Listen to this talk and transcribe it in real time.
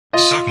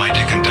my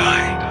dick and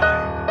die.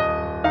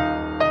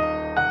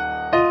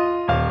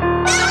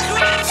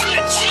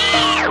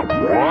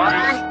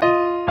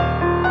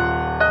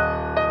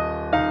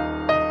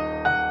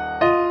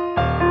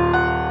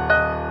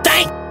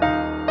 Dang.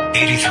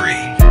 83.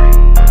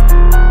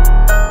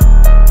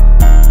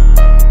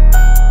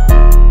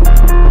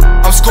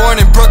 I'm scoring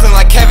in Brooklyn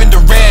like Kevin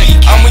Durant.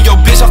 I'm with your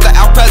bitch off the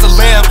Alpaz of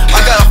Lamb.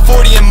 I got a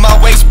 40 in my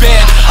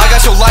waistband. I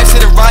got your life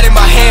sitting right in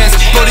my hands.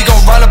 Brody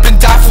gon' run up and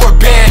die for a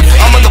band.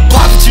 I'm on the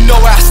block, but you know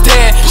where I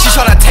stand. She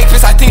tryna take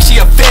pics, I think she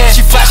a fan.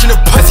 She flashing her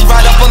pussy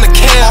right up on the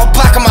cam. All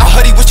black on my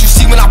hoodie, what you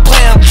see when I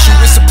blam. Shoot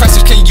with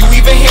suppressors, can you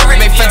even hear it?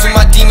 Made friends with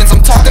my demons,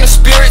 I'm talking to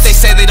spirits. They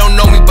say they don't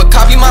know me, but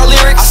copy my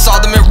lyrics. I saw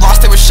them in Ross,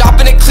 they were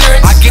shopping at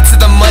clearance. I get to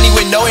the money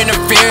with no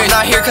interference.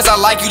 Not here cause I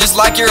like you, just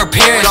like your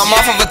appearance. When I'm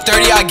off of a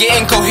 30, I get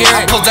incoherent.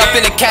 I pulled up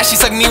in the cash, she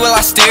sucked me while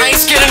I stare. I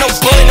ain't scared of no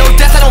bullet, no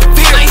death, I don't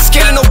fear. I ain't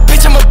scared of no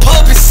bitch, I'ma pull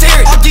up and sear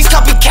it. All these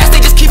copycats,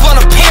 they just keep on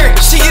appearing.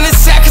 She getting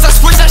sad cause I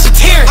switched, now she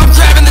tearing. I'm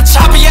grabbing the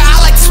chopper, yeah,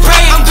 I like to spray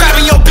it. I'm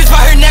grabbing your bitch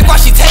by her neck while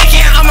she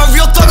taking. I'm a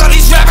real thug, all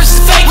these rappers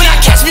is fake. When I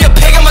catch me a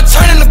pig, I'ma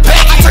turn in the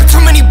bank. I took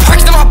too many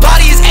perks, then my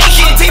body is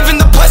aching. I'm deep in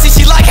the pussy,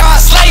 she like how I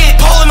slay it.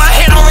 Pole in my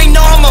hand, already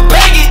know I'ma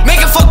bang it.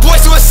 Making fuck boy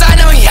suicide,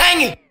 now he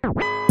hanging.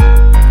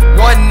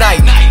 One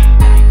night,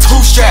 2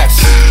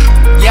 straps.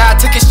 Yeah, I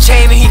took his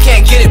chain and he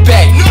can't get it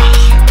back.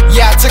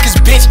 Yeah, I took his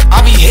bitch,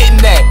 I be hitting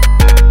that.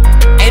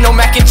 Ain't no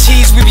mac and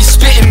cheese, we be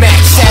spitting mac.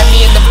 Stabbed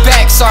me in the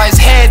back, saw his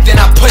head, then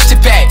I pushed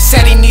it back.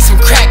 Said he needs some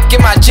crack, get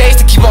my J's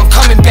to keep on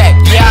coming back.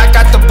 Yeah, I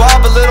got the ball,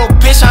 but little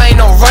bitch, I ain't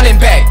no running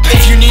back.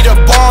 If you need a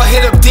ball,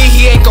 hit up D,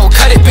 he ain't gon'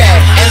 cut it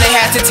back. And they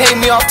had to take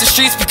me off the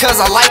streets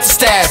because I like to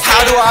stab.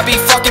 How do I be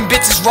fucking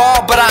bitches raw,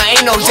 but I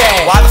ain't no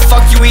dad? Why the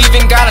fuck you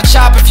even gotta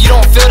chop if you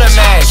don't feel the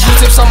match? You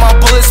tips on my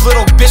bullets,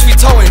 little bitch, we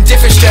towing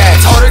different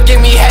straps. Told her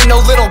give me head,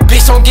 no little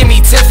bitch, don't give me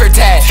tit for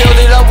tat.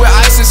 Filled it up with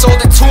ice and sold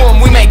it to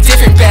him, we make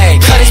different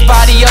bags. Cut his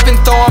body up and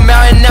throw him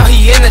out and now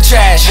he in the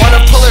trash.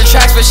 Wanna pull her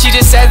tracks but she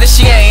just said that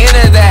she ain't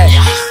into that.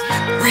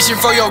 Reaching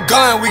for your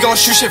gun, we gon'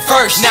 shoot shit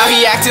first. Now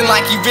he acting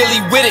like he really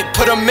with it,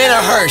 put him in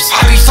a hearse.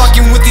 I be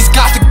fucking with these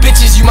gothic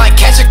bitches, you might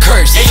catch a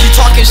curse. If you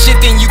talking shit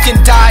then you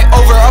can die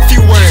over a few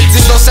words.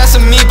 There's no sense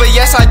in me, but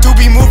yes I do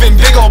be moving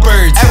big ol'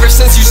 birds. Ever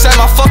since you said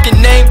my fucking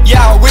name,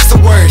 yeah I wish the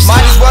worst.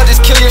 Might as well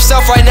just kill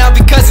yourself right now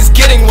because it's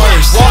getting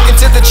worse. Walk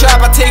into the trap,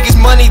 I take his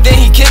money, then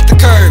he kick the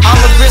curb. I'm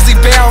a grizzly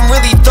bear, I'm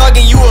really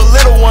thuggin', you a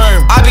little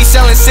worm. I be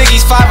selling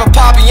ciggies, 5 a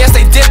pop, and yes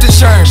they dipped in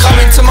sherm.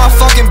 Come into my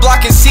fucking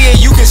block and see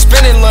it, you can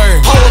spin and learn.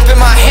 Pull up in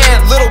my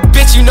hand, little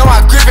bitch, you know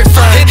I grip it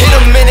firm. Hit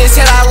him in his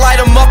head, I light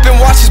him up and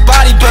watch his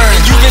body burn.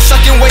 You been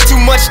sucking way too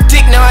much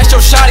dick, now it's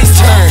your shotty's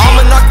turn.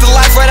 I'ma knock the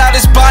life right out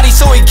his body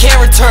so he can't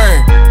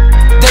return.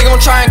 They gon'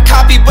 try and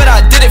copy, but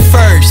I did it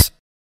first.